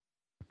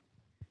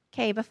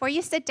Okay, before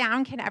you sit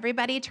down, can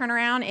everybody turn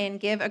around and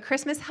give a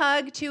Christmas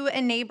hug to a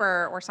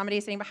neighbor or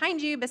somebody sitting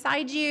behind you,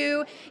 beside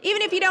you?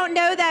 Even if you don't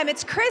know them,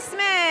 it's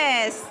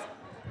Christmas.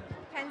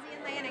 Kenzie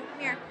and Landon, come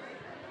here.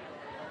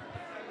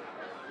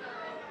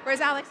 Where's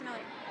Alex and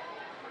Elliot?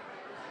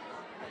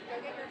 Go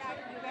get your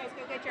bags. You guys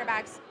go get your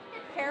bags.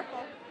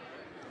 Careful.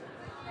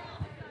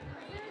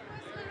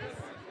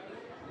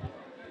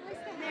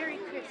 Merry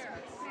Christmas.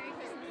 Merry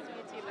Christmas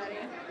to you too, buddy.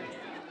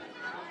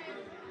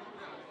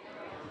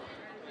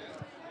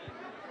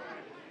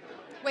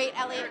 Wait,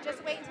 Elliot,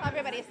 just wait until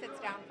everybody sits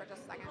down for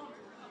just a second.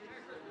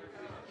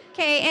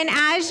 Okay, and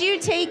as you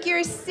take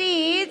your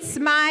seats,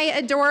 my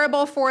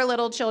adorable 4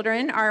 little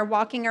children are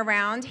walking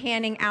around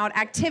handing out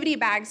activity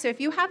bags. So if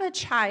you have a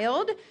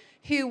child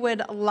who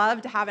would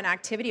love to have an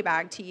activity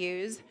bag to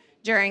use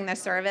during the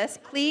service,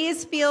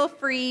 please feel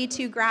free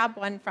to grab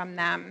one from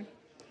them.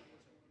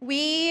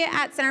 We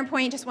at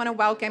Centerpoint just want to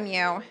welcome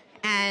you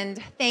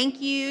and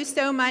thank you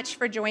so much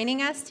for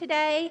joining us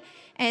today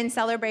and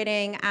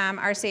celebrating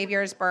our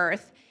Savior's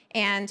birth.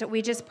 And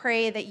we just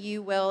pray that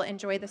you will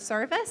enjoy the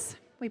service.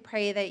 We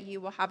pray that you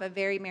will have a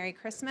very Merry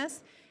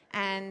Christmas,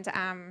 and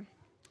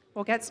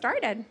we'll get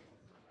started.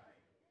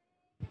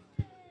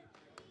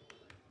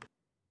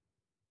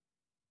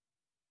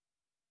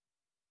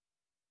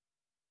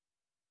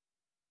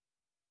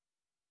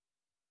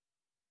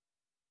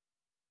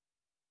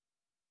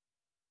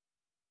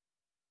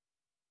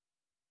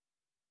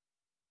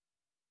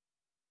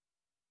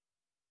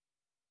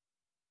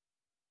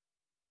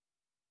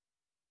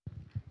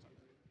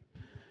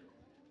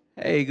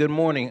 Hey, good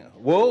morning.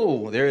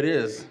 Whoa, there it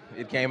is.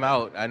 It came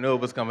out. I knew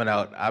it was coming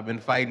out. I've been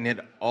fighting it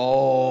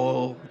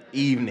all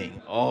evening.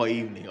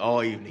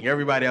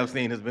 Everybody I've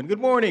seen has been,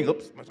 good morning.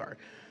 Oops, I'm sorry.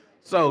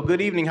 So,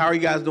 good evening. How are you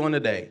guys doing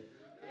today?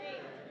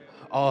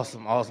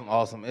 Awesome.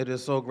 It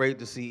is so great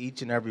to see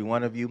each and every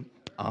one of you.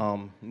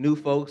 New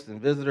folks and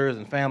visitors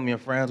and family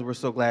and friends, we're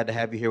so glad to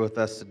have you here with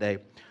us today.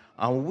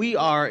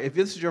 If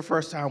this is your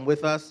first time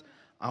with us,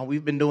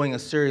 we've been doing a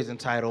series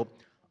entitled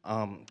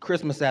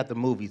Christmas at the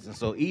Movies. And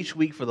so each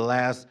week for the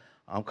last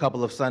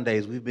couple of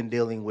Sundays, we've been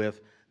dealing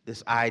with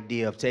this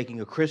idea of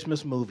taking a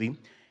Christmas movie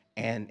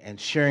and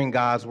sharing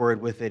God's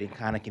word with it and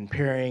kind of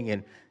comparing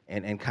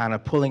and kind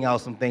of pulling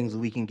out some things that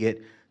we can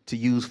get to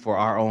use for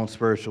our own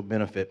spiritual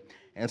benefit.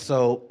 And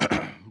so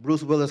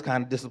Bruce Willis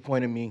kind of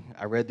disappointed me.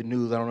 I read the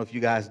news. I don't know if you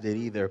guys did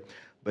either,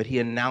 but he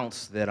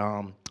announced that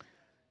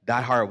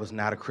Die Hard was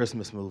not a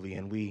Christmas movie,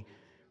 and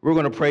we're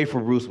going to pray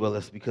for Bruce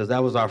Willis because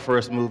that was our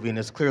first movie, and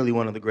it's clearly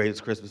one of the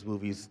greatest Christmas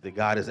movies that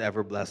God has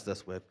ever blessed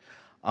us with.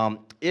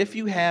 If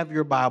you have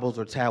your Bibles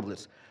or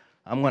tablets,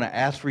 I'm going to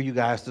ask for you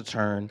guys to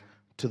turn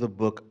to the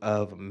book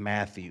of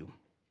Matthew,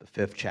 the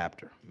 5th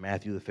chapter.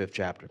 Matthew, the 5th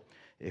chapter.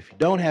 If you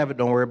don't have it,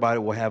 don't worry about it.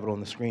 We'll have it on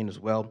the screen as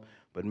well.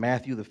 But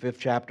Matthew, the 5th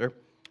chapter,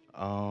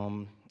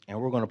 and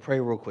we're going to pray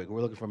real quick.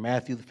 We're looking for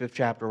Matthew, the 5th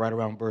chapter, right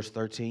around verse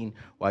 13.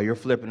 While you're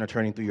flipping or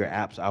turning through your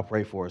apps, I'll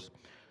pray for us.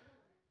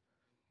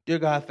 Dear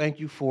God, thank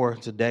you for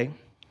today.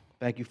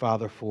 Thank you,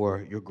 Father,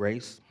 for your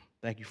grace.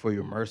 Thank you for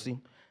your mercy.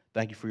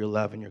 Thank you for your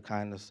love and your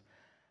kindness.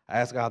 I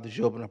ask, God, that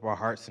you open up our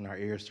hearts and our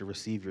ears to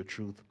receive your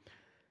truth.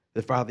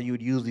 That, Father, you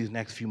would use these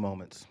next few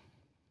moments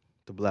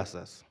to bless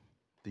us,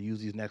 to use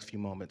these next few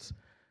moments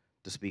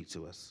to speak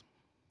to us.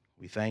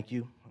 We thank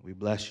you. We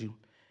bless you.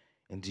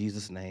 In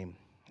Jesus' name,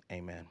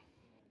 amen.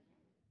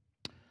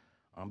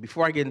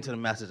 Before I get into the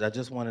message, I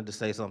just wanted to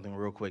say something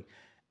real quick.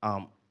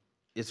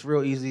 It's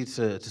real easy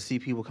to see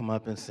people come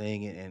up and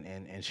sing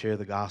and share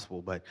the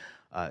gospel, but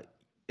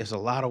it's a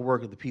lot of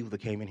work of the people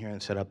that came in here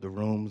and set up the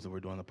rooms that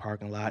we're doing the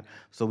parking lot.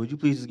 So would you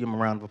please just give them a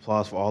round of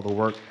applause for all the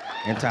work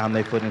and time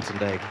they put in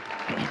today.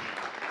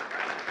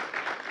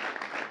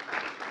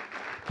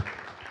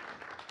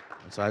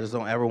 So I just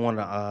don't ever want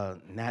to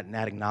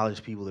not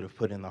acknowledge people that have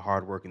put in the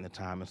hard work and the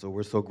time. And so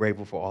we're so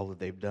grateful for all that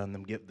they've done,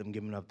 them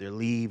giving up their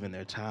leave and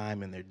their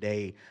time and their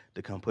day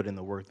to come put in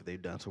the work that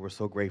they've done. So we're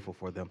so grateful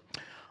for them.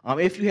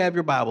 If you have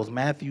your Bibles,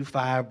 Matthew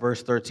 5,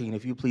 verse 13,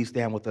 if you please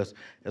stand with us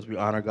as we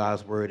honor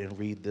God's word and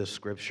read this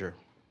scripture.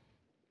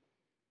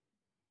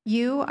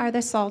 You are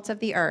the salt of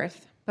the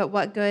earth, but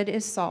what good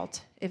is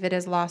salt if it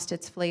has lost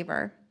its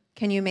flavor?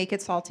 Can you make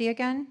it salty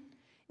again?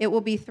 It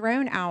will be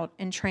thrown out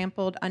and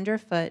trampled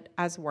underfoot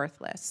as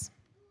worthless.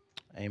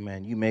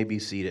 Amen. You may be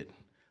seated.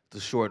 It's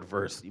a short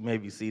verse. You may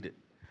be seated.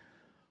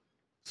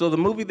 So the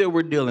movie that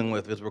we're dealing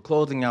with is we're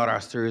closing out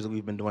our series that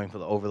we've been doing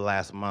over the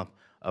last month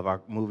of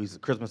our movies,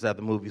 Christmas at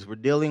the Movies. We're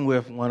dealing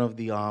with one of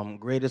the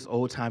greatest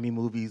old-timey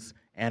movies,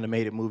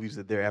 animated movies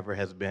that there ever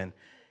has been,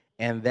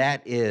 and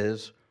that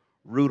is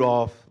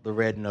Rudolph the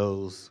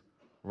Red-Nosed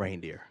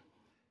Reindeer.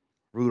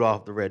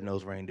 Rudolph the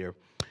Red-Nosed Reindeer.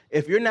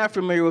 If you're not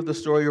familiar with the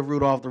story of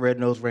Rudolph the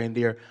Red-Nosed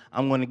Reindeer,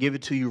 I'm going to give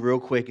it to you real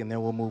quick, and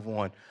then we'll move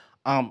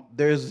on.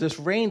 There's this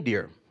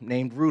reindeer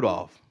named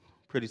Rudolph,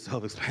 pretty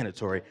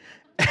self-explanatory,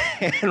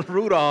 and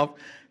Rudolph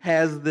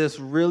has this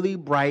really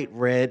bright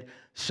red,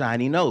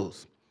 shiny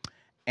nose.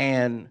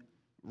 And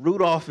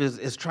Rudolph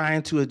is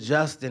trying to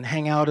adjust and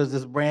hang out as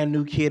this brand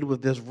new kid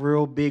with this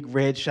real big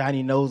red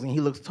shiny nose, and he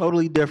looks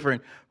totally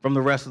different from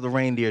the rest of the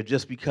reindeer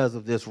just because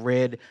of this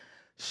red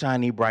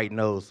shiny bright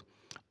nose.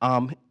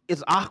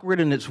 It's awkward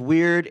and it's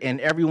weird, and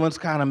everyone's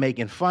kind of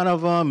making fun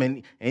of him,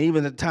 and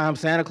even at the time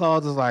Santa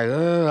Claus is like,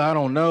 I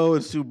don't know,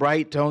 it's too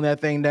bright, tone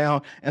that thing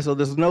down. And so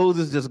this nose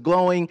is just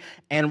glowing,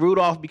 and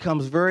Rudolph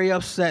becomes very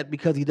upset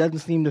because he doesn't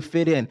seem to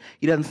fit in.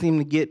 He doesn't seem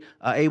to get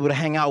able to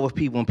hang out with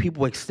people, and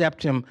people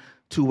accept him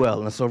too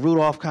well. And so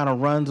Rudolph kind of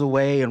runs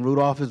away, and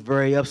Rudolph is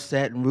very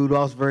upset, and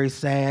Rudolph's very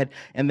sad.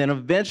 And then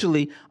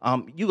eventually,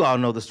 you all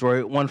know the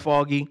story, one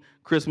foggy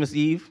Christmas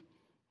Eve,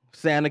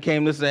 Santa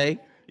came to say,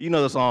 you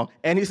know the song,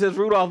 and he says,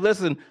 Rudolph,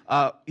 listen,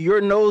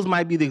 your nose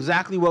might be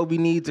exactly what we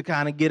need to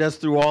kind of get us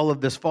through all of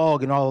this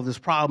fog and all of this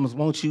problems.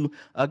 Won't you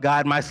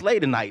guide my sleigh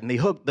tonight? And they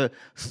hook the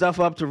stuff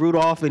up to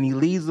Rudolph, and he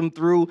leads them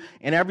through,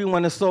 and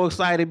everyone is so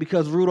excited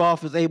because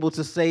Rudolph is able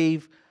to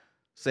save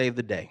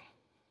the day.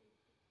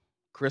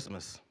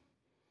 Christmas.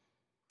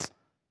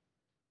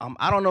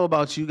 I don't know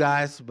about you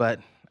guys, but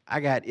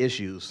I got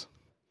issues.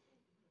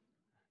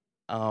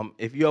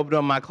 If you open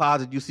up my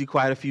closet, you see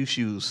quite a few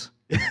shoes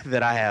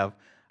that I have.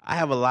 I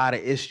have a lot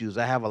of issues.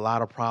 I have a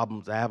lot of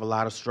problems. I have a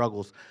lot of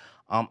struggles.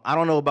 I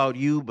don't know about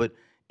you, but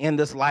in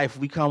this life,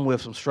 we come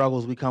with some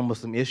struggles. We come with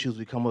some issues.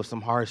 We come with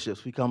some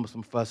hardships. We come with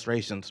some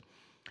frustrations.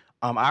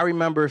 I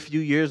remember a few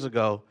years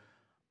ago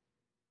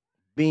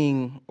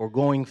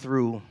going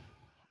through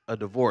a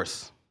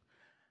divorce.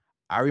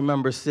 I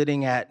remember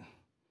sitting at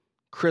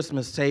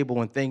Christmas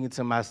table and thinking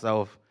to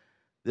myself,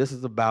 this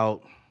is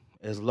about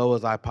as low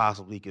as I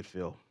possibly could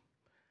feel.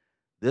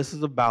 This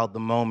is about the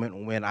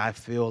moment when I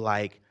feel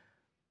like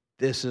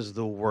this is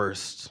the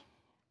worst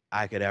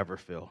I could ever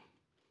feel.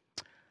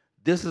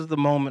 This is the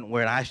moment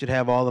where I should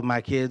have all of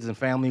my kids and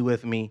family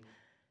with me,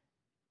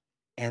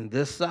 and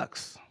this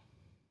sucks,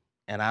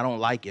 and I don't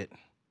like it,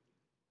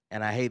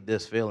 and I hate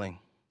this feeling.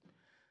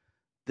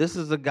 This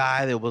is a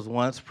guy that was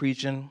once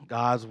preaching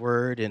God's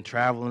word and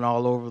traveling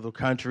all over the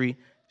country,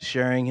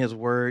 sharing his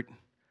word,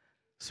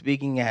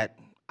 speaking at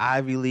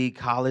Ivy League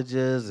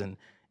colleges and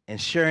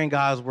sharing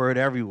God's word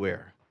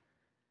everywhere.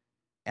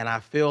 And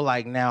I feel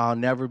like now I'll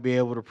never be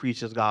able to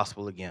preach his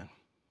gospel again.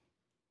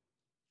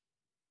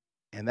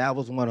 And that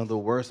was one of the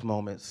worst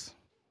moments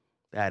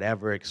that I'd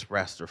ever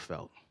expressed or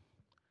felt.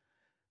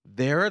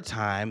 There are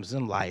times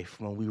in life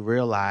when we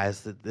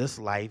realize that this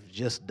life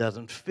just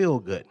doesn't feel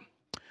good.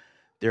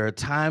 There are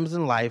times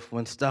in life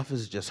when stuff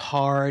is just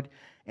hard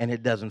and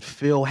it doesn't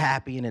feel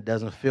happy and it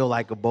doesn't feel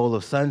like a bowl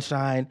of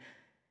sunshine.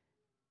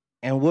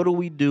 And what do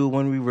we do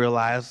when we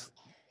realize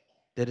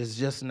that it's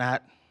just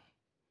not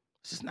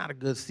a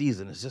good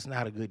season. It's just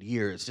not a good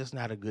year. It's just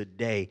not a good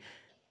day.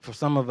 For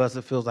some of us,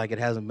 it feels like it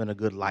hasn't been a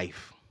good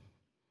life.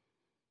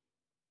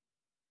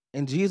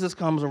 And Jesus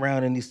comes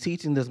around and he's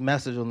teaching this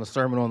message on the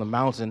Sermon on the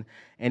Mountain,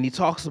 and he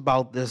talks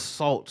about this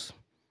salt,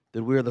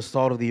 that we're the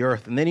salt of the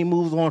earth. And then he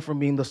moves on from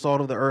being the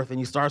salt of the earth, and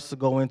he starts to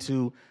go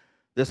into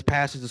this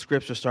passage of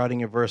Scripture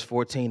starting in verse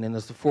 14. And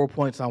there's the 4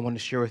 points I want to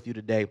share with you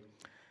today.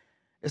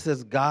 It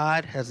says,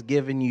 God has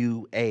given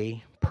you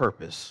a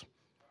purpose.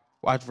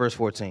 Watch verse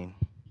 14.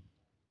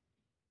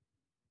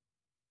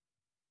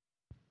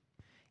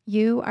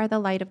 You are the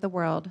light of the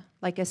world,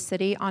 like a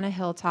city on a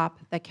hilltop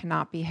that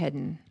cannot be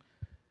hidden.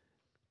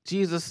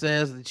 Jesus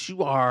says that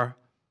you're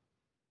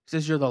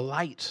the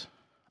light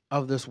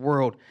of this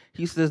world.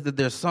 He says that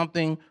there's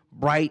something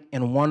bright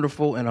and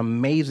wonderful and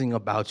amazing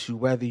about you,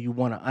 whether you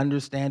want to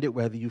understand it,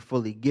 whether you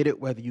fully get it,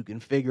 whether you can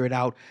figure it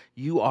out.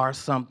 You are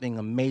something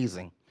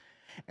amazing.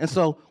 And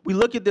so we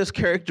look at this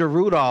character,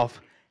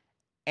 Rudolph,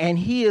 and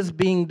he is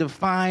being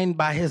defined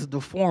by his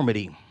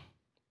deformity.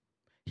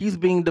 He's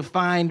being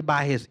defined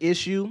by his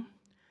issue.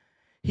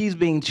 He's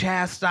being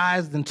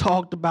chastised and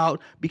talked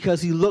about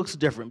because he looks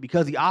different,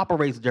 because he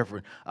operates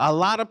different. A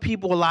lot of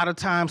people, a lot of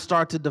times,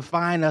 start to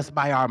define us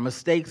by our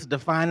mistakes,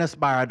 define us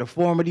by our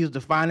deformities,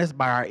 define us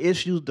by our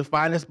issues,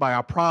 define us by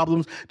our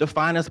problems,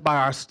 define us by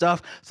our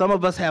stuff. Some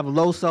of us have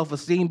low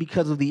self-esteem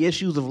because of the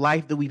issues of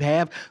life that we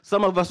have.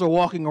 Some of us are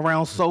walking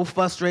around so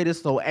frustrated,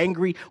 so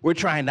angry. We're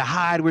trying to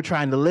hide. We're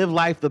trying to live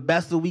life the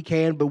best that we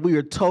can, but we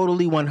are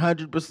totally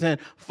 100%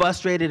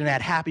 frustrated and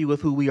not happy with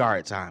who we are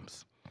at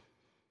times.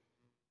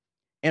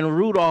 And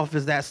Rudolph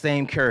is that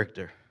same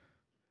character.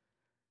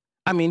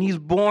 I mean, he's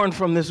born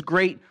from this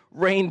great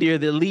reindeer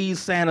that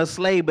leads Santa's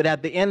sleigh, but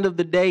at the end of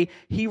the day,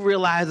 he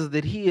realizes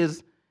that he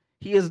is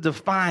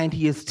defined,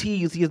 he is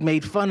teased, he is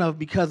made fun of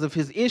because of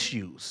his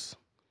issues.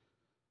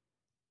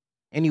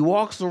 And he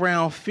walks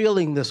around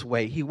feeling this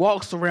way. He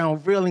walks around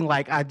feeling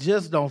like, I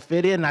just don't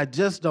fit in. I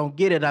just don't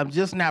get it. I'm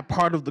just not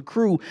part of the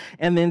crew.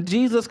 And then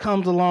Jesus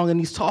comes along and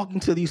he's talking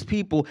to these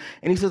people.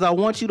 And he says, I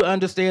want you to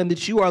understand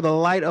that you are the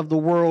light of the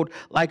world,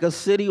 like a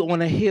city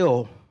on a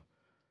hill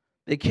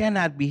that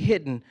cannot be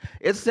hidden.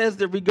 It says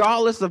that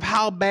regardless of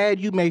how bad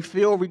you may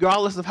feel,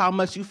 regardless of how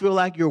much you feel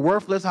like you're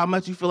worthless, how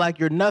much you feel like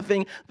you're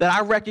nothing, that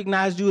I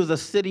recognize you as a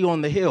city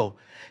on the hill.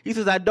 He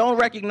says, I don't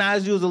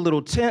recognize you as a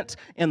little tent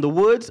in the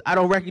woods. I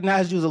don't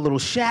recognize you as a little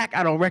shack.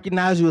 I don't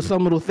recognize you as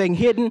some little thing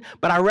hidden,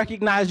 but I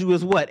recognize you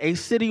as what? A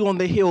city on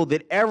the hill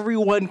that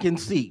everyone can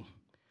see.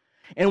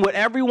 And what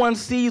everyone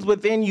sees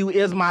within you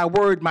is my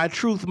word, my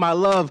truth, my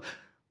love,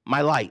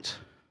 my light.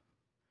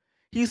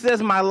 He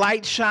says, my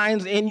light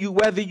shines in you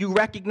whether you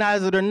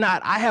recognize it or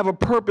not. I have a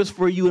purpose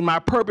for you, and my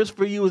purpose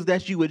for you is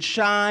that you would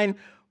shine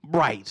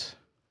bright.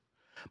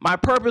 My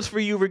purpose for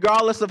you,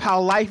 regardless of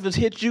how life has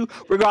hit you,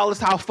 regardless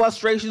how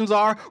frustrations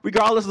are,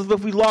 regardless of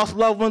if we lost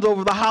loved ones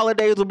over the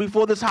holidays or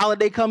before this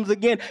holiday comes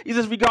again, he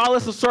says,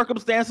 regardless of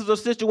circumstances or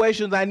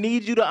situations, I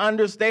need you to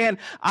understand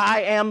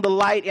I am the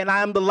light, and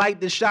I am the light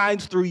that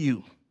shines through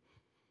you.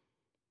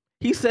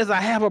 He says,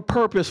 I have a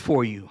purpose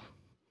for you.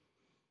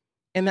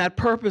 And that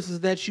purpose is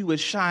that you would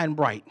shine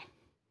bright.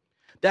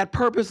 That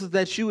purpose is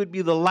that you would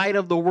be the light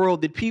of the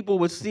world, that people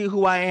would see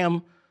who I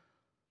am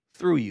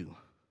through you.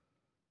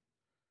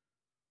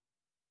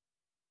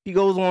 He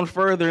goes on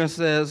further and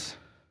says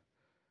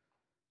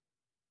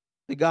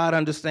that God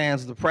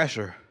understands the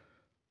pressure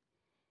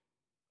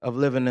of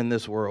living in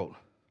this world.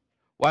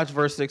 Watch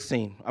verse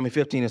 15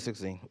 and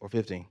 16, or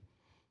 15.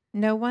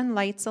 No one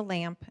lights a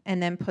lamp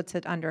and then puts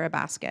it under a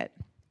basket.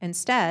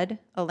 Instead,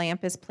 a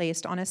lamp is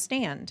placed on a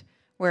stand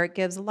where it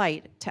gives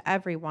light to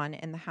everyone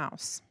in the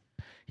house.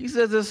 He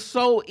says it's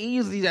so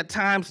easy at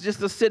times just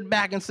to sit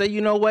back and say,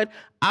 you know what,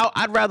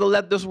 I'd rather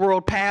let this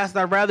world pass.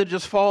 I'd rather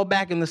just fall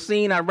back in the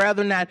scene. I'd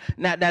rather not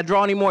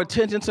draw any more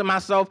attention to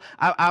myself.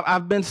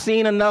 I've been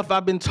seen enough.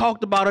 I've been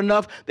talked about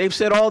enough. They've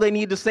said all they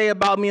need to say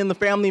about me in the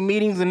family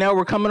meetings, and now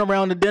we're coming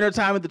around to dinner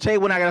time at the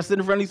table, and I got to sit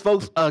in front of these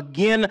folks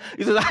again.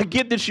 He says, I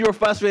get that you're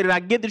frustrated.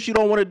 I get that you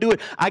don't want to do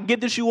it. I get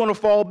that you want to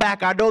fall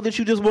back. I know that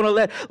you just want to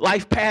let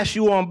life pass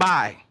you on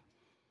by.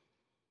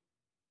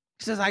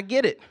 He says, I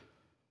get it.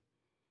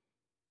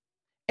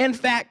 In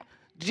fact,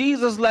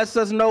 Jesus lets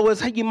us know as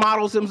he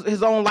models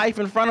his own life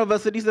in front of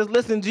us, that he says,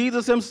 listen,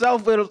 Jesus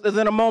himself is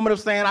in a moment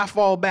of saying, I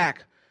fall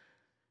back.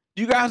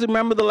 Do you guys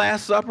remember the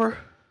Last Supper?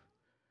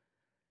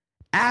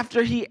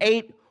 After he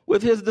ate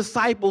with his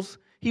disciples,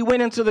 he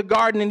went into the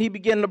garden and he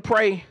began to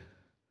pray.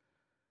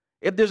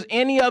 If there's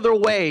any other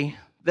way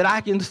that I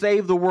can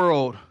save the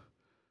world,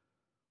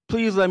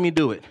 please let me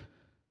do it.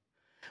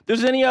 If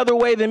there's any other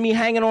way than me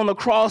hanging on the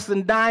cross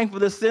and dying for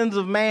the sins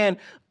of man,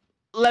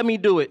 let me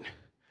do it.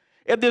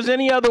 If there's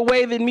any other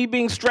way than me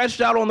being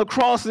stretched out on the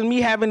cross and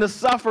me having to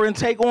suffer and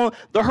take on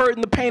the hurt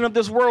and the pain of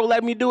this world,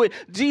 let me do it.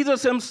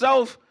 Jesus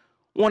himself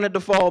wanted to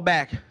fall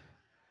back.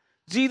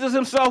 Jesus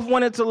himself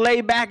wanted to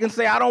lay back and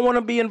say, I don't want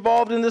to be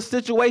involved in this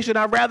situation.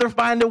 I'd rather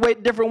find a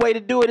different way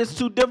to do it. It's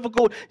too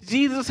difficult.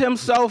 Jesus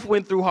himself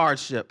went through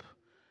hardship.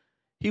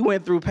 He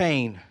went through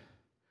pain.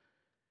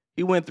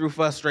 He went through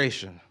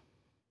frustration.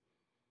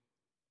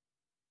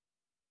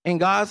 And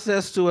God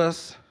says to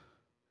us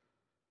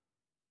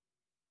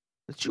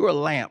that you're a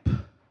lamp,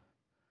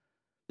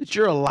 that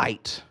you're a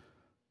light,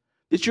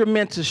 that you're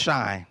meant to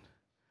shine.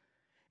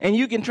 And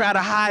you can try to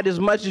hide as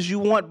much as you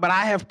want, but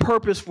I have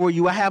purpose for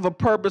you. I have a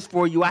purpose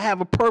for you. I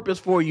have a purpose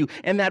for you.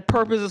 And that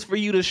purpose is for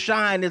you to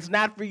shine. It's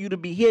not for you to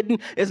be hidden.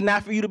 It's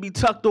not for you to be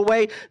tucked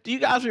away. Do you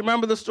guys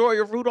remember the story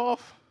of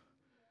Rudolph?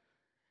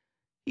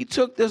 He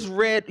took this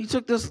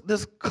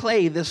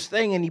clay, this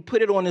thing, and he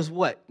put it on his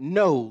what?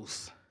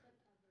 Nose.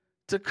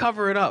 To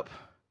cover it up,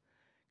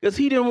 because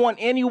he didn't want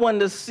anyone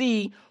to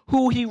see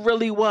who he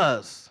really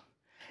was.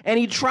 And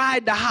he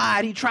tried to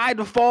hide. He tried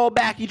to fall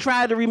back. He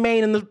tried to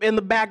remain in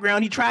the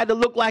background. He tried to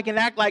look like and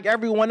act like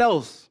everyone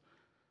else.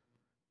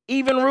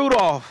 Even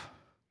Rudolph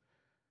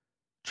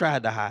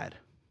tried to hide.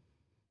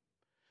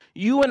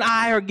 You and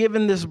I are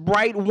given this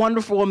bright,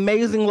 wonderful,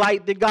 amazing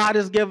light that God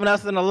has given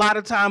us, and a lot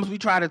of times we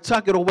try to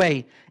tuck it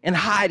away and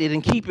hide it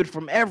and keep it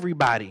from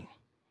everybody.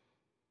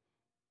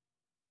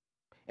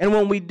 And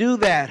when we do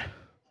that,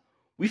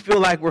 we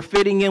feel like we're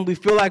fitting in. We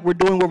feel like we're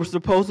doing what we're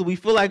supposed to. We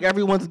feel like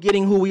everyone's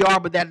getting who we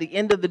are, but at the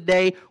end of the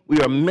day, we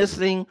are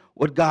missing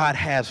what God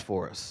has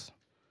for us.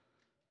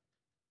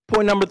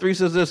 Point number 3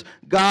 says this: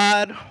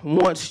 God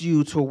wants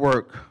you to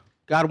work.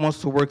 God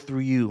wants to work through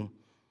you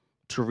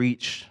to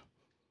reach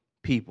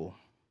people.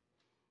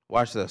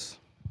 Watch this.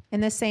 In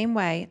the same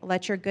way,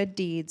 let your good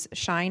deeds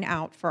shine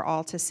out for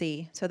all to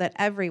see, so that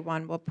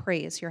everyone will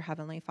praise your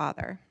heavenly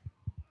Father.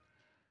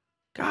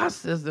 God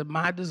says that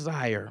my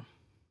desire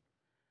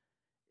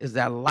is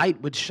that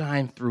light would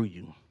shine through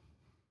you.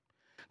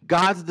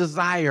 God's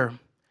desire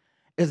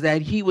is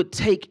that he would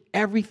take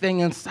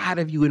everything inside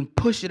of you and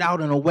push it out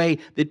in a way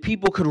that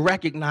people could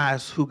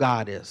recognize who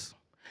God is.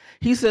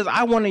 He says,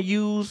 I want to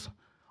use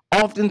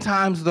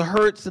oftentimes the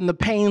hurts and the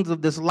pains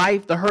of this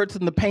life, the hurts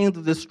and the pains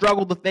of this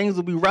struggle, the things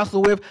that we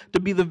wrestle with, to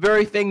be the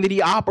very thing that he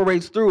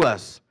operates through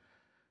us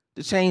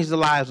to change the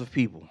lives of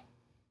people.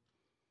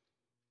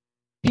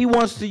 He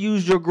wants to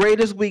use your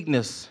greatest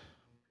weakness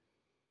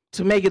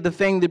to make it the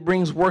thing that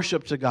brings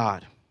worship to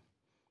God.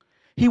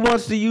 He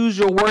wants to use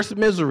your worst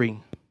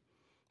misery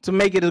to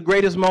make it the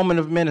greatest moment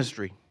of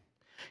ministry.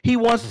 He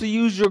wants to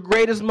use your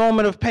greatest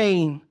moment of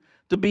pain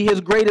to be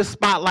his greatest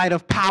spotlight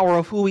of power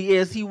of who he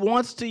is. He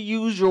wants to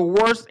use your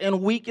worst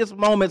and weakest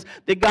moments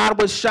that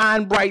God would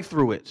shine bright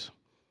through it.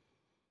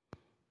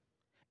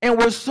 And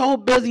we're so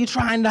busy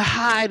trying to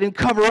hide and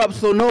cover up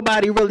so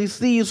nobody really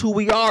sees who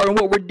we are and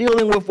what we're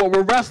dealing with, what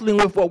we're wrestling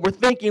with, what we're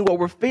thinking, what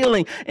we're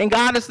feeling. And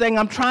God is saying,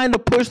 I'm trying to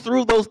push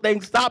through those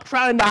things. Stop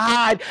trying to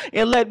hide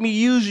and let me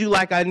use you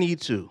like I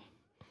need to.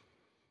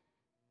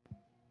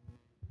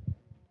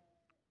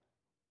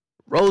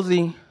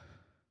 Rosie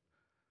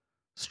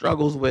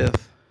struggles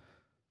with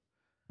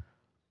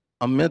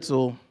a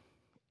mental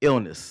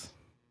illness.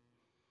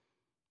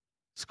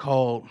 It's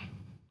called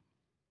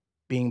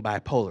being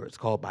bipolar. It's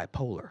called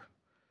bipolar.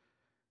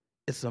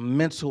 It's a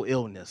mental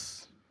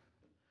illness.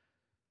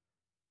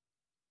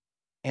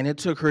 And it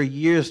took her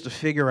years to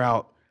figure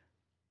out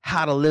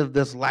how to live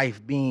this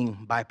life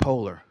being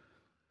bipolar.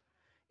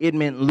 It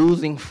meant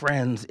losing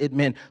friends. It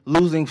meant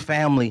losing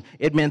family.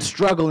 It meant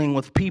struggling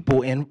with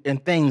people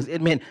and things.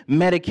 It meant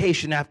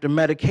medication after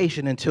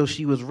medication until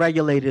she was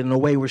regulated in a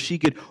way where she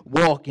could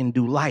walk and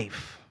do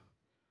life.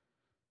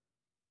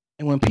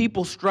 And when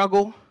people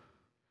struggle,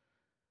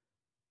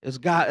 as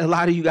God, a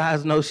lot of you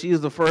guys know, she is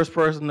the first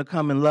person to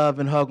come and love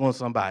and hug on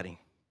somebody.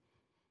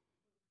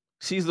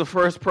 She's the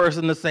first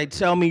person to say,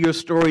 tell me your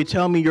story,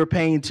 tell me your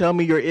pain, tell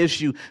me your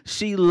issue.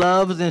 She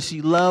loves and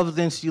she loves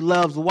and she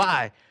loves.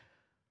 Why?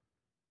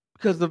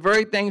 Because the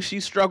very thing she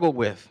struggled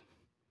with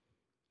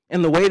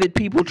and the way that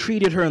people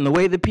treated her and the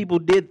way that people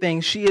did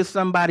things, she is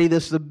somebody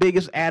that's the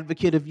biggest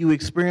advocate of you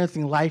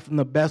experiencing life in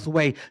the best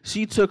way.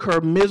 She took her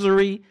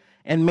misery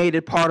and made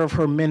it part of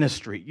her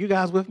ministry. You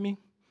guys with me?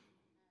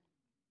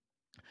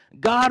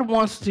 God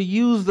wants to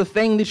use the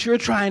thing that you're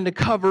trying to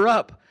cover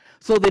up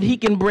so that he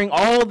can bring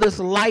all this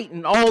light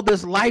and all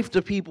this life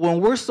to people.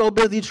 And we're so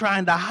busy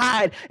trying to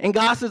hide. And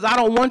God says, I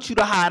don't want you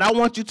to hide. I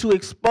want you to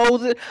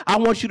expose it. I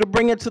want you to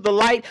bring it to the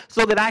light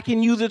so that I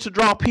can use it to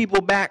draw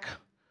people back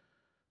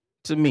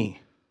to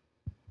me.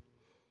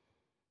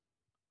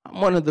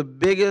 I'm one of the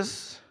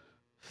biggest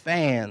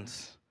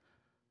fans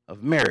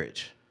of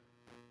marriage.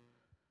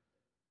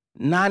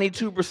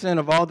 92%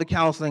 of all the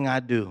counseling I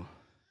do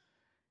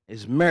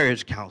is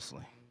marriage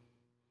counseling.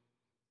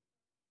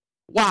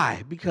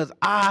 Why? Because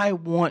I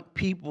want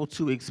people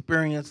to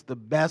experience the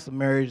best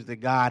marriage that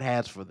God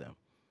has for them.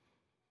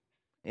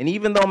 And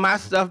even though my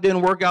stuff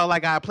didn't work out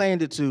like I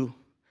planned it to,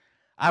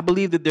 I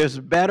believe that there's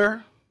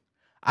better.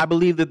 I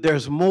believe that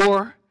there's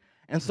more.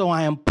 And so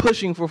I am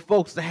pushing for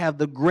folks to have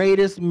the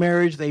greatest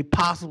marriage they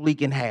possibly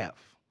can have.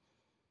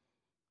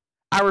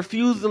 I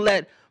refuse to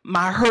let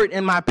my hurt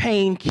and my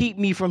pain keep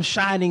me from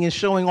shining and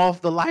showing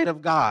off the light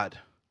of God.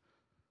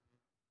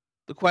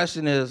 The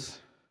question is,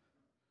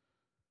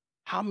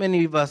 how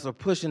many of us are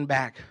pushing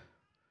back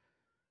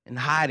and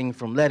hiding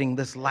from letting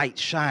this light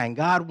shine?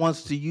 God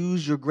wants to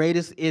use your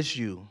greatest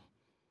issue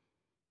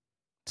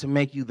to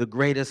make you the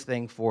greatest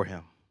thing for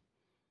him.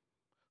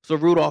 So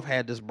Rudolph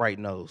had this bright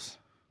nose.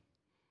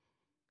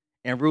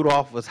 And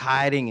Rudolph was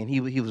hiding, and he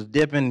was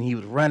dipping, and he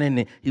was running,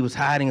 and he was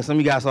hiding. And some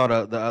of you guys saw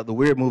the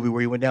weird movie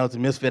where he went down to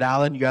Misfit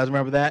Island. You guys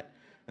remember that?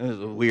 It was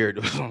weird.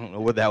 I don't know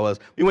what that was.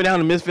 We went down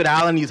to Misfit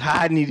Island. He's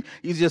hiding.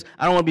 He's just,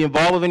 I don't want to be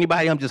involved with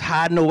anybody. I'm just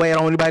hiding away. I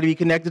don't want anybody to be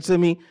connected to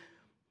me.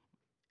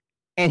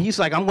 And he's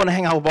like, I'm going to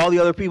hang out with all the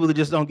other people that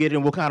just don't get it,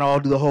 and we'll kind of all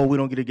do the whole we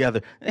don't get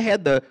together. They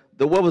had the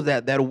what was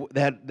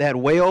that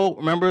whale,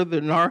 remember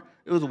the Nar?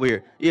 It was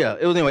weird. Yeah,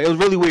 it was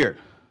really weird.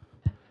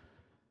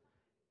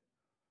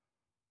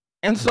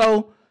 And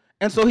so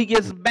he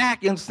gets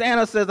back, and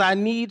Santa says, I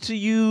need to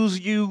use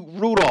you,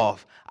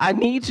 Rudolph. I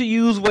need to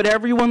use what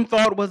everyone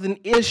thought was an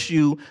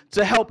issue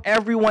to help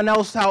everyone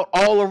else out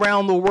all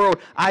around the world.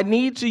 I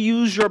need to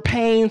use your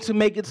pain to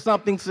make it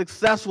something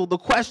successful. The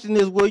question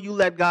is, will you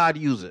let God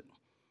use it?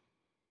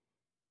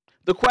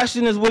 The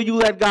question is, will you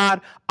let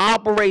God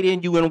operate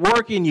in you and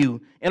work in you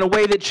in a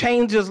way that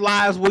changes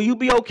lives? Will you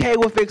be okay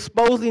with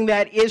exposing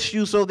that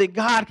issue so that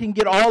God can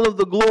get all of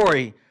the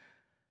glory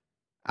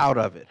out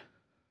of it?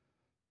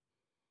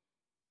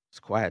 It's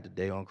quiet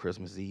today on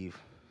Christmas Eve.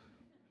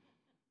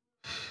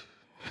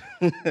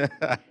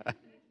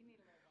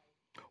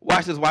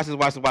 Watch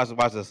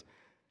this.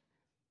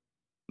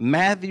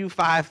 Matthew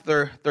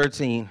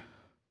 5:13,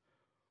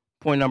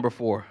 point number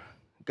 4.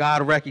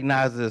 God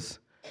recognizes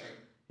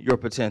your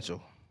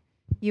potential.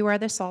 You are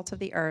the salt of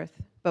the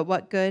earth, but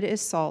what good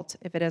is salt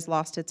if it has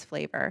lost its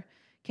flavor?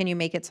 Can you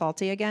make it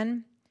salty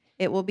again?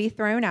 It will be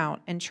thrown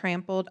out and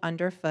trampled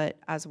underfoot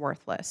as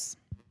worthless.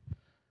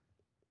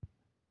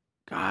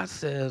 God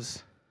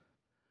says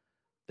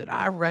that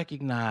I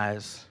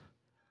recognize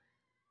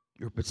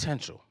your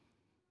potential.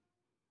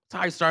 That's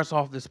how he starts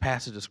off this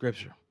passage of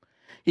Scripture.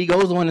 He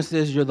goes on and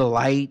says you're the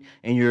light,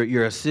 and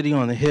you're a city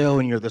on the hill,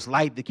 and you're this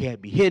light that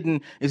can't be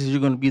hidden. He says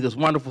you're going to be this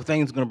wonderful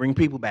thing that's going to bring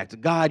people back to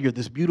God. You're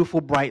this beautiful,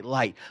 bright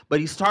light. But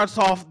he starts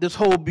off this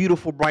whole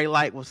beautiful, bright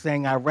light with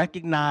saying, I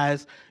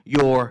recognize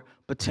your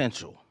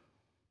potential.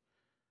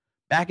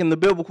 Back in the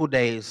biblical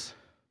days,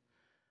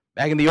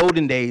 back in the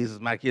olden days, as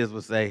my kids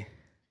would say,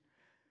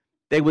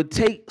 they would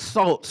take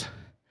salt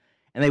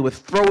and they would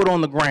throw it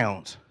on the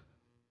ground.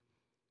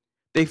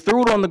 They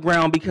threw it on the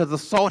ground because the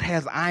salt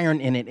has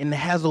iron in it, and it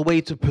has a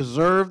way to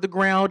preserve the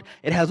ground.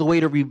 It has a way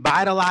to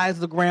revitalize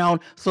the ground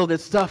so that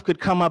stuff could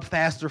come up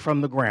faster from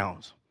the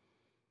ground.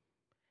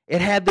 It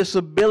had this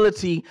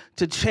ability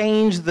to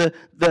change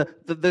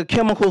the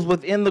chemicals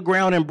within the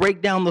ground and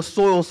break down the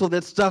soil so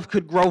that stuff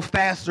could grow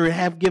faster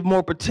and give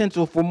more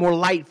potential for more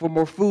light, for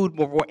more food,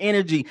 more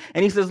energy.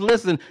 And he says,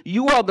 listen,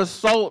 you are the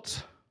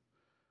salt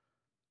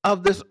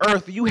of this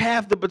earth. You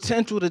have the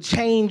potential to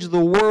change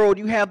the world.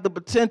 You have the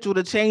potential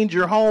to change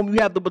your home. You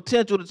have the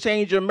potential to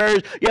change your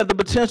marriage. You have the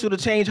potential to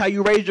change how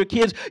you raise your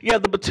kids. You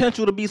have the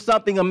potential to be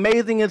something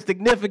amazing and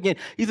significant.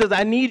 He says,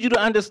 I need you to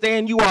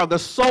understand you are the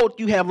salt.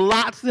 You have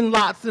lots and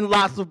lots and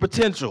lots of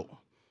potential.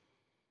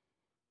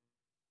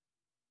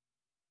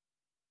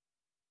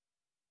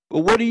 But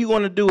what are you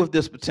going to do with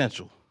this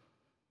potential?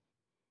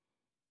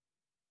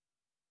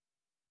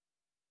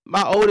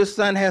 My oldest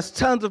son has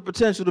tons of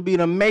potential to be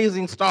an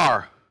amazing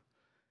star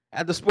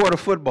at the sport of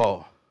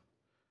football.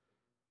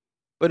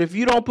 But if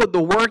you don't put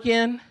the work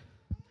in,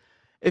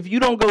 if you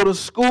don't go to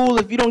school,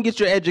 if you don't get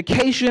your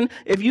education,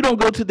 if you don't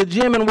go to the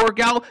gym and work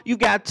out, you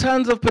got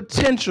tons of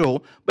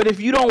potential. But if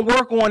you don't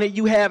work on it,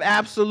 you have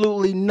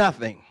absolutely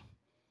nothing.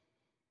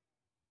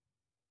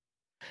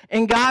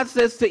 And God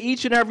says to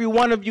each and every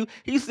one of you,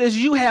 he says,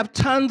 you have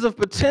tons of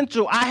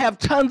potential. I have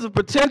tons of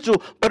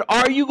potential. But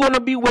are you going to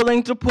be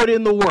willing to put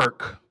in the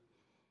work?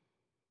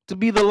 To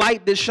be the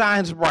light that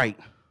shines bright?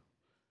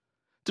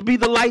 To be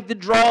the light that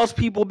draws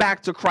people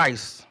back to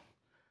Christ?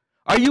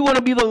 Are you going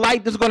to be the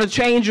light that's going to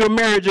change your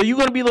marriage? Are you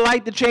going to be the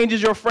light that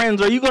changes your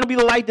friends? Are you going to be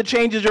the light that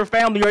changes your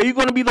family? Are you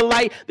going to be the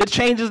light that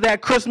changes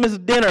that Christmas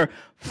dinner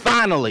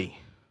finally?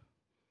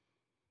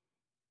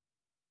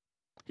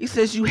 He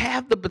says you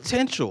have the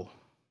potential,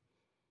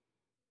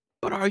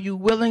 but are you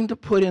willing to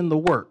put in the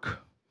work?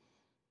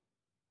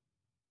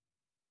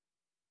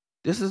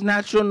 This is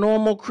not your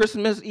normal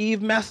Christmas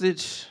Eve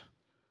message.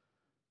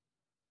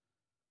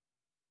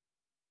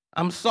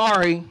 I'm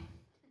sorry.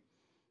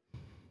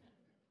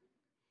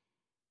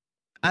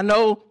 I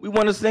know we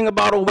want to sing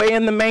about away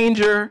in the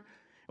manger.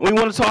 And we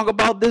want to talk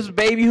about this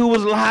baby who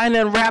was lying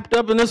and wrapped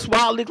up in this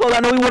swaddling clothes.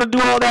 I know we want to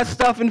do all that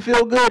stuff and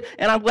feel good.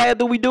 And I'm glad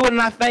that we do it. And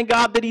I thank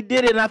God that he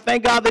did it. And I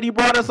thank God that he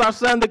brought us our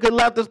son that could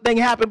let this thing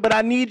happen. But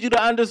I need you to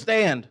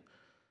understand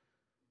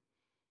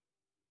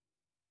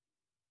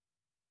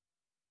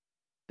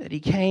that he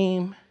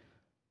came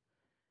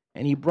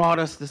and he brought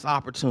us this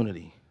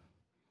opportunity.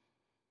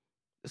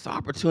 This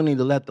opportunity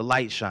to let the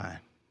light shine.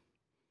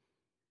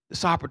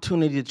 This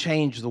opportunity to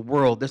change the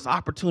world. This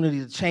opportunity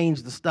to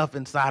change the stuff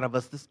inside of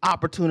us. This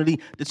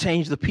opportunity to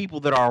change the people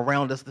that are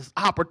around us. This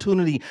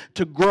opportunity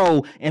to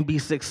grow and be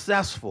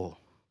successful.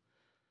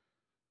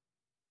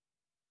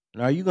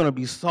 And are you going to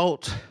be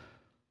salt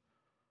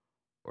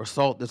or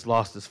salt that's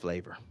lost its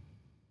flavor?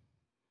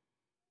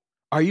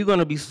 Are you going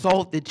to be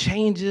salt that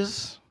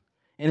changes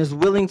and is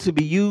willing to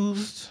be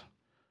used?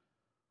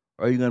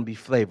 Or are you going to be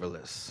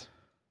flavorless?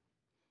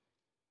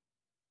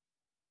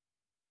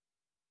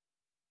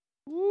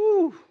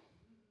 Woo.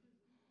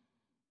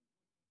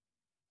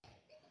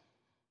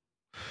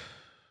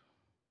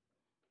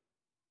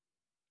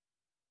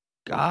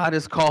 God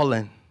is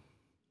calling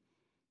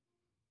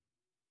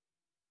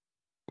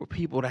for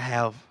people to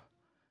have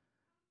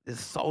this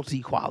salty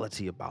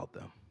quality about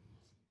them.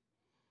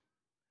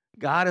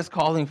 God is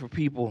calling for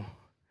people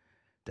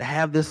to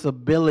have this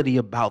ability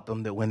about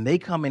them that when they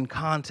come in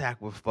contact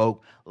with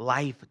folk,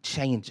 life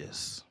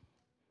changes.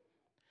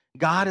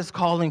 God is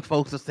calling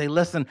folks to say,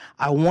 listen,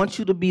 I want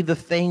you to be the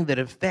thing that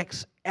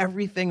affects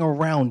everything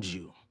around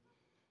you.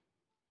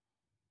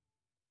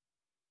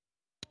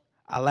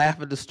 I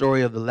laugh at the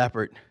story of the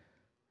leopard.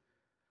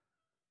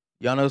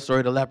 Y'all know the story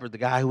of the leopard, the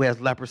guy who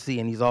has leprosy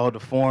and he's all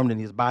deformed and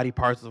his body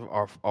parts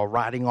are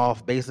rotting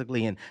off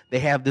basically. And they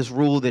have this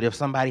rule that if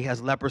somebody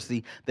has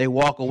leprosy, they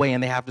walk away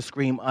and they have to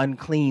scream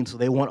unclean. So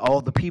they want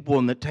all the people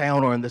in the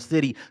town or in the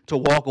city to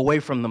walk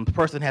away from them. The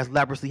person has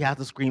leprosy has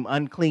to scream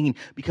unclean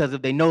because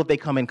if they know if they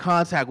come in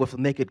contact with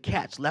them, they could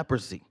catch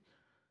leprosy.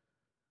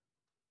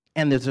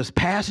 And there's this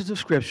passage of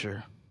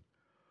scripture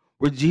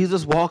where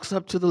Jesus walks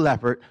up to the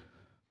leopard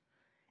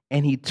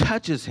and he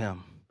touches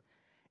him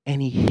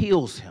and he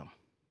heals him.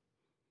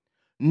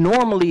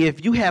 Normally,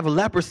 if you have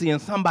leprosy and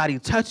somebody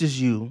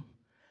touches you,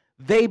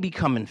 they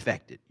become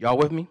infected. Y'all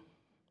with me?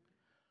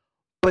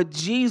 But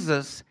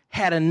Jesus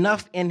had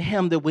enough in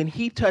him that when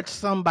he touched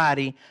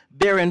somebody,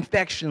 their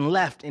infection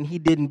left and he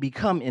didn't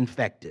become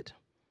infected.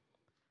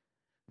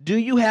 Do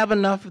you have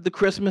enough at the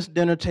Christmas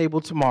dinner table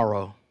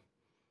tomorrow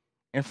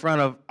in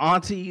front of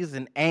aunties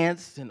and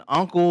aunts and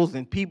uncles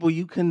and people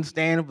you couldn't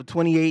stand for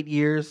 28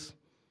 years,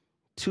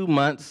 2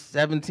 months,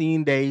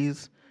 17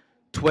 days,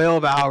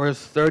 12 hours,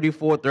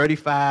 34,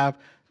 35,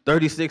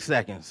 36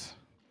 seconds?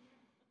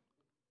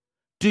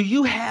 Do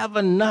you have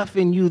enough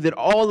in you that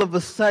all of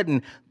a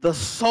sudden the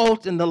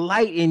salt and the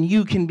light in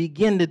you can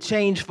begin to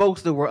change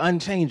folks that were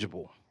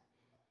unchangeable?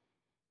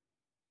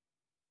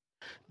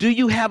 Do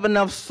you have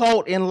enough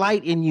salt and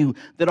light in you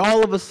that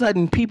all of a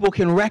sudden people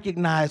can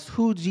recognize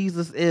who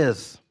Jesus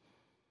is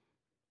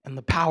and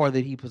the power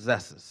that he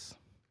possesses?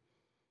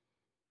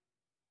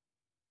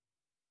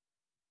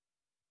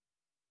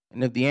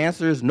 And if the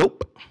answer is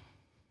nope,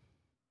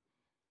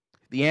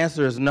 if the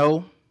answer is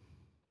no,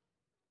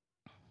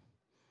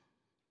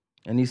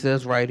 and he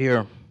says right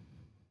here,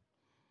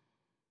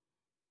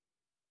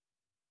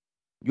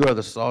 you are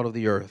the salt of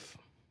the earth.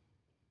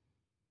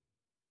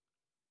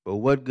 But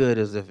what good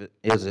is it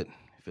if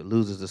it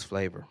loses its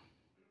flavor?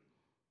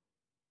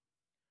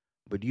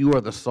 But you are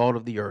the salt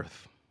of the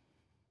earth.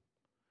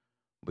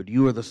 But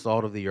you are the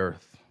salt of the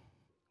earth.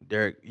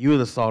 Derek, you are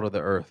the salt of the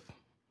earth.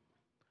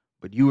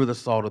 But you are the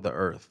salt of the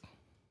earth.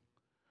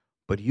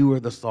 But you are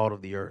the salt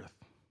of the earth.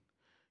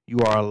 You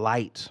are a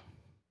light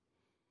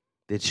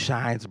that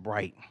shines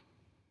bright.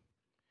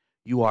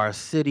 You are a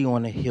city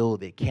on a hill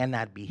that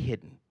cannot be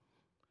hidden.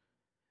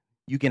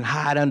 You can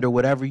hide under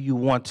whatever you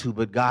want to,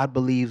 but God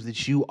believes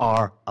that you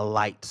are a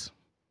light.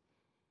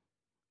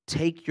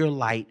 Take your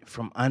light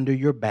from under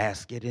your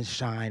basket and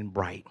shine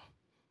bright.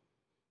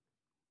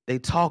 They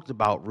talked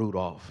about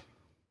Rudolph.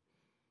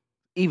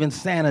 Even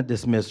Santa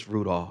dismissed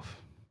Rudolph.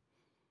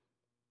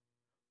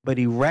 But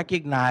he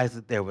recognized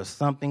that there was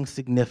something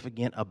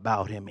significant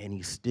about him, and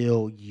he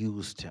still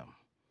used him.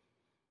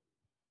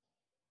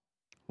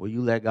 Will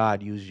you let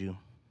God use you?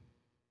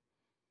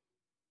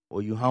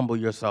 Will you humble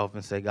yourself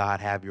and say, God,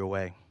 have your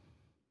way?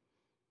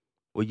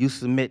 Will you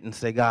submit and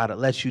say, God,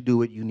 let you do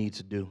what you need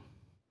to do?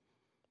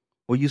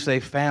 Will you say,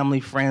 family,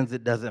 friends,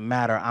 it doesn't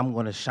matter. I'm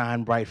going to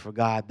shine bright for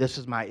God. This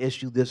is my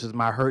issue. This is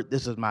my hurt.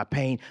 This is my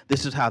pain.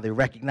 This is how they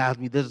recognize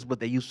me. This is what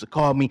they used to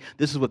call me.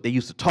 This is what they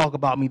used to talk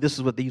about me. This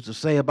is what they used to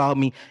say about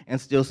me.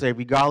 And still say,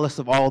 regardless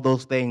of all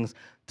those things,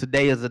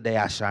 today is the day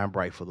I shine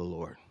bright for the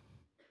Lord.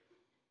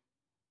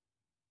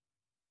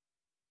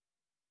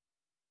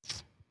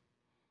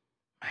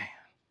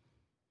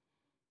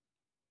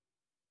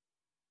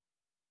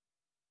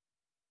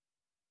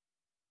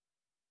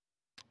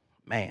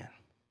 Man.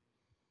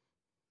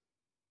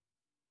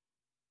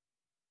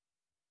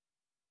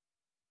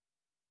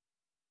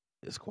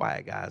 It's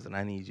quiet, guys, and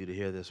I need you to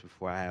hear this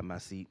before I have my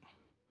seat.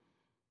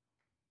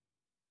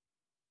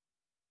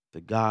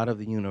 The God of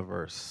the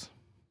universe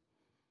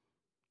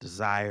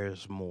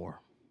desires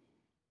more.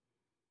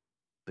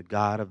 The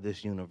God of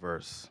this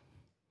universe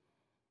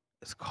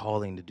is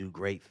calling to do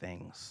great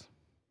things.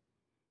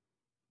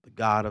 The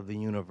God of the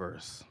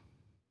universe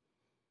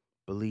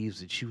believes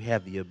that you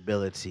have the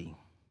ability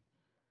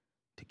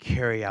to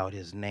carry out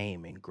his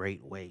name in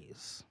great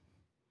ways.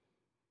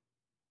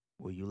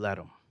 Will you let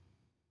him?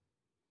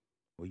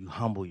 Will you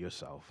humble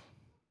yourself?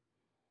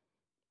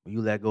 Will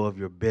you let go of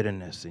your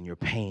bitterness and your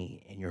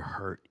pain and your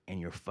hurt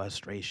and your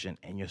frustration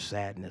and your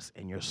sadness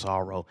and your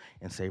sorrow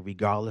and say,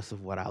 regardless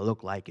of what I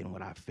look like and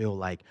what I feel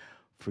like,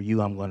 for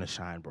you, I'm going to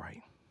shine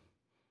bright.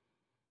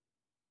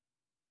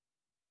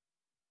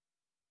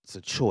 It's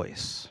a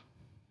choice.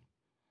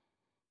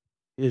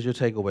 Here's your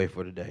takeaway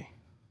for today.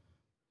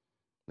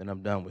 Then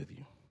I'm done with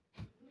you.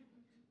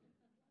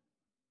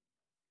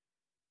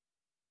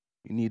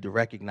 You need to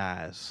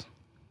recognize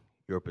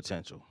your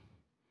potential.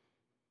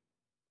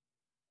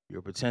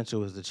 Your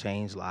potential is to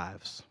change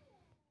lives.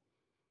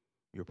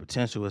 Your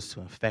potential is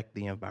to affect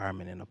the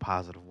environment in a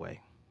positive way.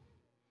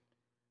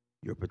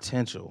 Your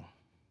potential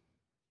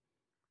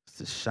is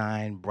to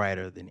shine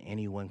brighter than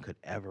anyone could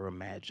ever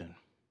imagine.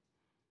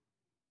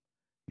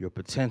 Your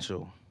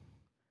potential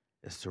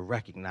is to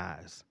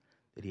recognize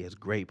that he has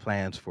great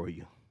plans for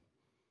you,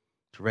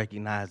 to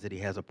recognize that he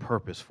has a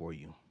purpose for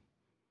you,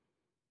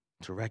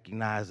 to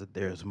recognize that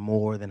there's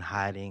more than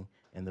hiding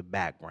in the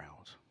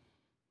background.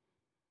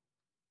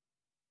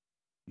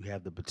 You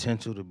have the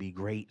potential to be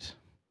great.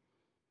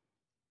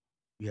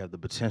 You have the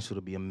potential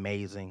to be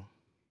amazing.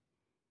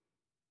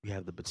 You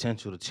have the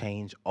potential to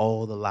change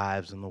all the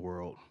lives in the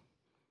world.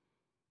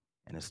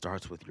 And it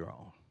starts with your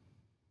own.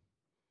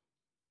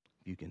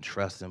 You can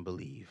trust and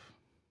believe.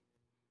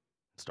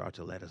 Start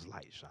to let his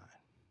light shine.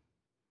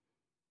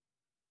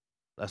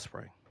 Let's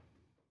pray.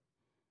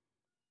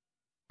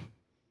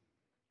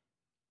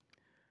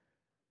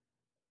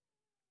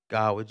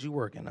 God, would you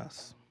work in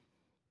us?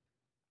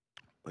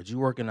 Would you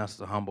work in us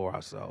to humble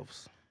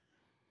ourselves?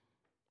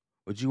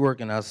 Would you work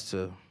in us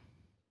to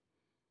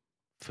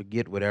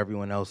forget what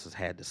everyone else has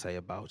had to say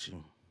about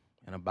you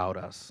and about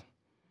us?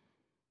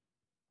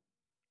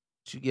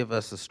 Would you give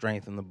us the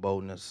strength and the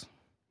boldness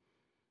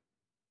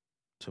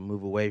to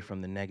move away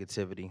from the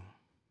negativity,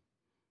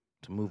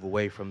 to move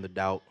away from the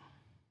doubt,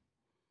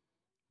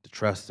 to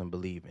trust and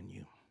believe in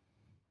you?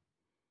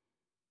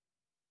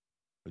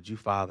 Would you,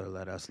 Father,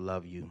 let us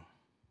love you?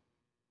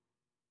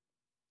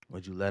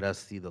 Would you let us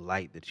see the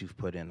light that you've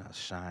put in us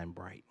shine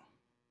bright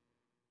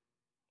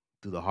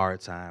through the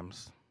hard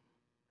times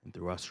and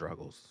through our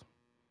struggles?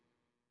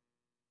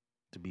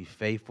 To be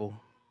faithful,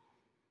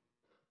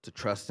 to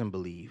trust and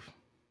believe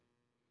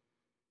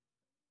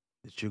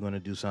that you're going to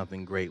do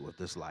something great with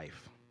this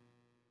life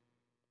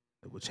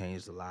that will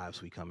change the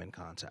lives we come in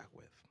contact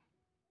with.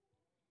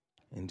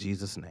 In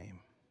Jesus' name,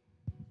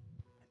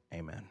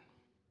 Amen.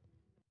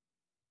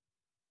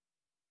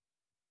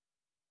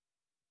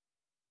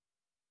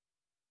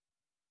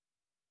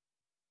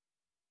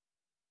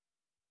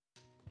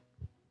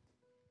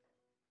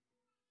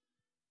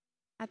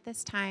 At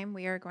this time,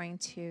 we are going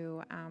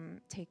to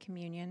take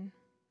communion.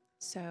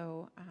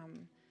 So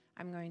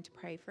I'm going to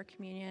pray for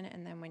communion,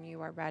 and then when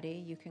you are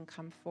ready, you can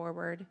come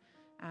forward.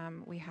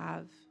 We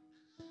have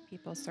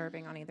people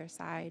serving on either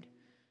side.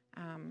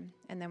 And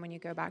then when you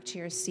go back to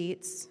your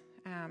seats,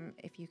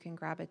 if you can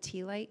grab a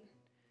tea light,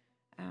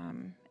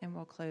 and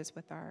we'll close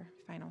with our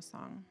final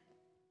song.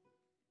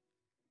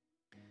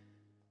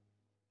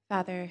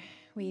 Father,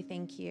 we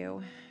thank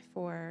you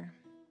for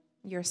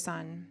your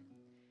Son,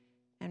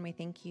 and we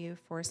thank you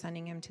for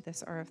sending him to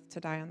this earth to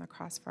die on the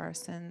cross for our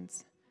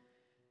sins.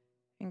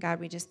 And God,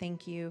 we just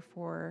thank you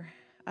for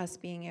us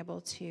being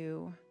able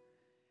to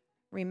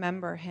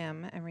remember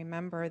him and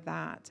remember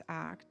that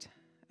act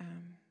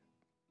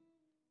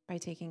by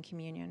taking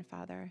communion,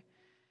 Father.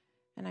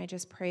 And I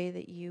just pray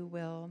that you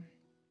will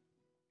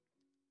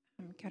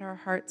get our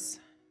hearts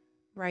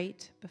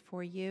right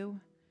before you,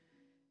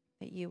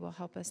 that you will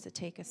help us to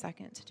take a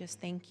second to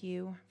just thank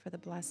you for the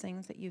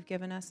blessings that you've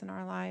given us in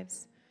our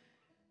lives,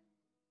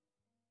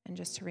 and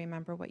just to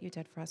remember what you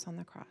did for us on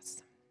the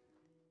cross.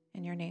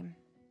 In your name,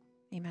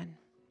 amen.